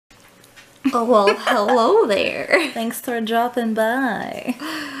Oh, well, hello there. Thanks for dropping by.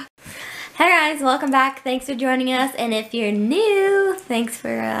 Hey guys, welcome back. Thanks for joining us. And if you're new, thanks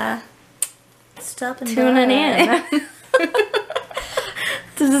for tuning in.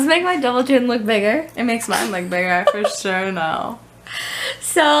 Does this make my double chin look bigger? It makes mine look bigger for sure now.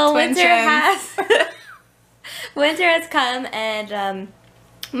 So Twin winter chins. winter has come, and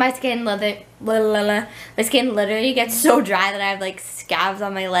my skin literally gets so dry that I have like scabs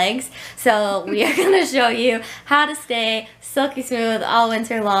on my legs. So we are gonna show you how to stay silky smooth all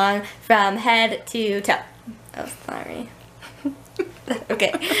winter long from head to toe. Oh, sorry.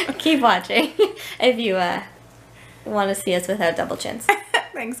 Okay, keep watching if you want to see us without double chins.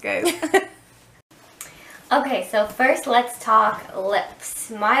 Thanks, guys. Okay, so first let's talk lips.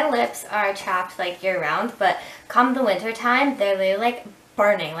 My lips are chapped like year round, but come the winter time, they're really like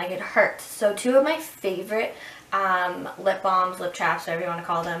burning, like it hurts. So two of my favorite lip balms, lip chaps, whatever you want to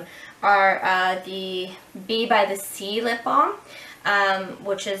call them, are the Bee by the Sea lip balm,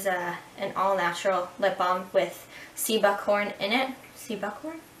 which is an all-natural lip balm with sea buckthorn in it. Sea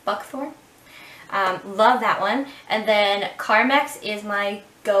buckthorn? Buckthorn? Love that one. And then Carmex is my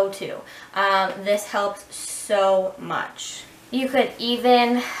go-to. This helps so much. You could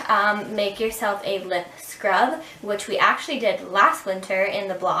even make yourself a lip scrub, which we actually did last winter in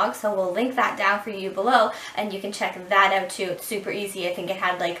the blog, so we'll link that down for you below, and you can check that out too. It's super easy. I think it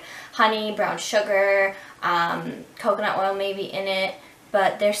had like honey, brown sugar, coconut oil maybe in it,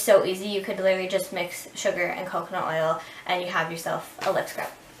 but they're so easy. You could literally just mix sugar and coconut oil and you have yourself a lip scrub.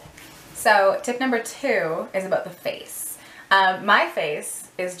 So tip number 2 is about the face. My face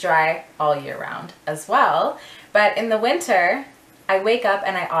is dry all year round as well, but in the winter I wake up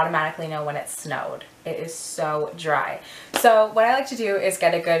and I automatically know when it snowed. It is so dry. So what I like to do is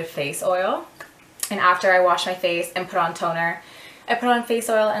get a good face oil, and after I wash my face and put on toner, I put on face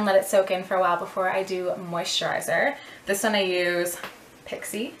oil and let it soak in for a while before I do moisturizer. This one I use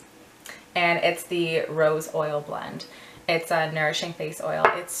Pixie, and it's the rose oil blend. It's a nourishing face oil.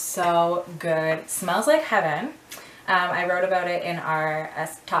 It's so good. It smells like heaven. I wrote about it in our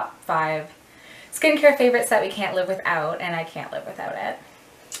top 5 skincare favorites that we can't live without, and I can't live without it.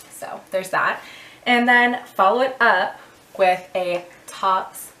 So there's that. And then follow it up with a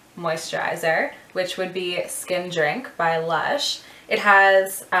Tops moisturizer, which would be Skin Drink by Lush. It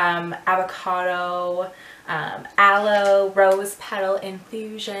has avocado, aloe, rose petal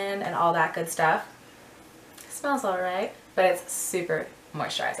infusion, and all that good stuff. It smells alright, but it's super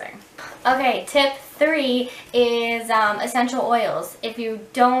moisturizing. Okay, tip 3 is essential oils. If you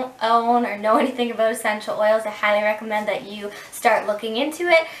don't own or know anything about essential oils, I highly recommend that you start looking into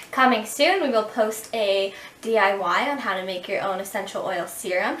it. Coming soon, we will post a DIY on how to make your own essential oil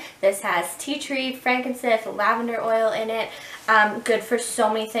serum. This has tea tree, frankincense, lavender oil in it. Good for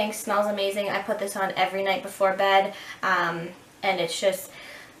so many things, smells amazing. I put this on every night before bed, and it's just,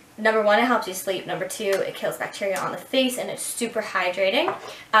 number 1, it helps you sleep. Number 2, it kills bacteria on the face, and it's super hydrating.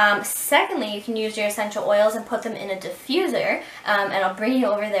 Secondly, you can use your essential oils and put them in a diffuser, and I'll bring you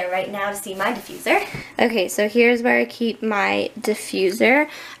over there right now to see my diffuser. Okay, so here's where I keep my diffuser.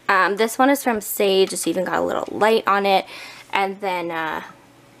 This one is from Sage. It's even got a little light on it, and then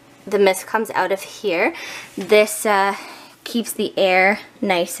the mist comes out of here. This keeps the air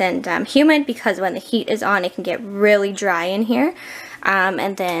nice and humid, because when the heat is on, it can get really dry in here.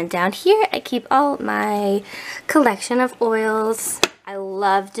 And then down here I keep all my collection of oils. I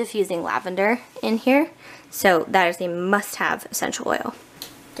love diffusing lavender in here, so that is a must-have essential oil.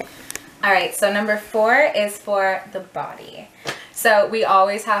 Yeah. Alright, so number 4 is for the body. So we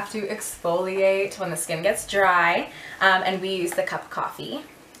always have to exfoliate when the skin gets dry, and we use the cup of coffee.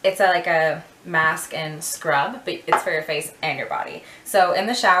 It's like a mask and scrub, but it's for your face and your body. So in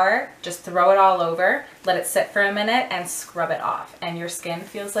the shower, just throw it all over, let it sit for a minute, and scrub it off, and your skin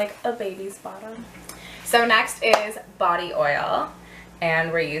feels like a baby's bottom. So next is body oil,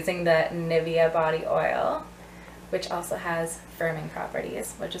 and we're using the Nivea body oil, which also has firming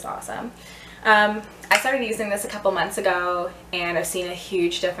properties, which is awesome. I started using this a couple months ago, and I've seen a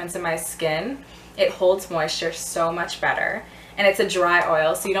huge difference in my skin. It holds moisture so much better. And it's a dry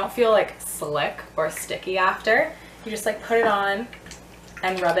oil, so you don't feel like slick or sticky after. You just like put it on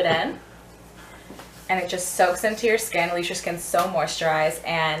and rub it in, and it just soaks into your skin, leaves your skin so moisturized.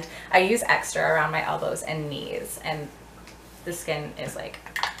 And I use extra around my elbows and knees, and the skin is like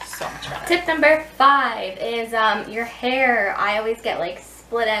so much better. Tip number 5 is your hair. I always get like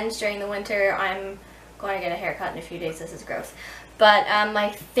split ends during the winter. I'm going to get a haircut in a few days. This is gross. But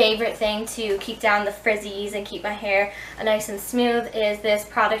my favorite thing to keep down the frizzies and keep my hair nice and smooth is this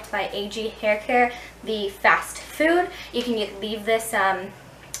product by AG Hair Care, the Fast Food. You can leave this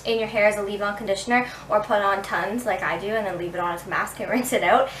in your hair as a leave-on conditioner, or put on tons like I do and then leave it on as a mask and rinse it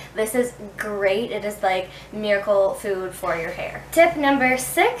out. This is great. It is like miracle food for your hair. Tip number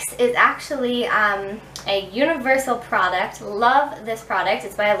 6 is actually a universal product. Love this product.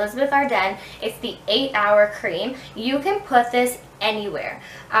 It's by Elizabeth Arden. It's the 8-hour cream. You can put this anywhere.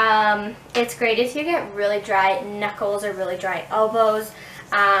 It's great if you get really dry knuckles or really dry elbows.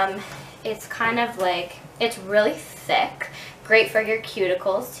 It's kind of like, it's really thick. Great for your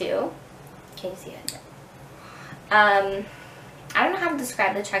cuticles too. Can you see it? I don't know how to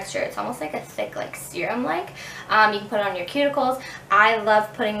describe the texture. It's almost like a thick, like serum-like. You can put it on your cuticles. I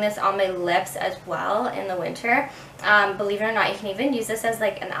love putting this on my lips as well in the winter. Believe it or not, you can even use this as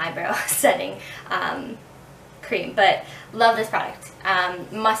like an eyebrow setting cream. But love this product.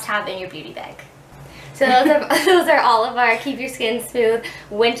 Must have in your beauty bag. So those are all of our Keep Your Skin Smooth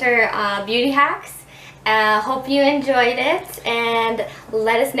winter beauty hacks. Hope you enjoyed it, and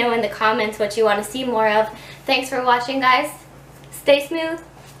let us know in the comments what you want to see more of. Thanks for watching, guys. Stay smooth.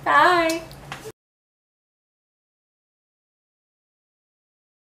 Bye.